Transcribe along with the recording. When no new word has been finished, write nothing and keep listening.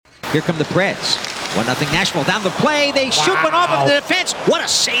Here come the Preds. 1-0 Nashville down the play. They shoot one off of the defense. What a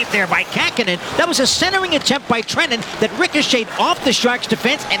save there by Kahkonen. That was a centering attempt by Trenton that ricocheted off the Sharks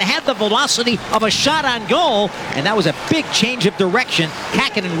defense and had the velocity of a shot on goal. And that was a big change of direction.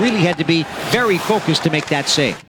 Kahkonen really had to be very focused to make that save.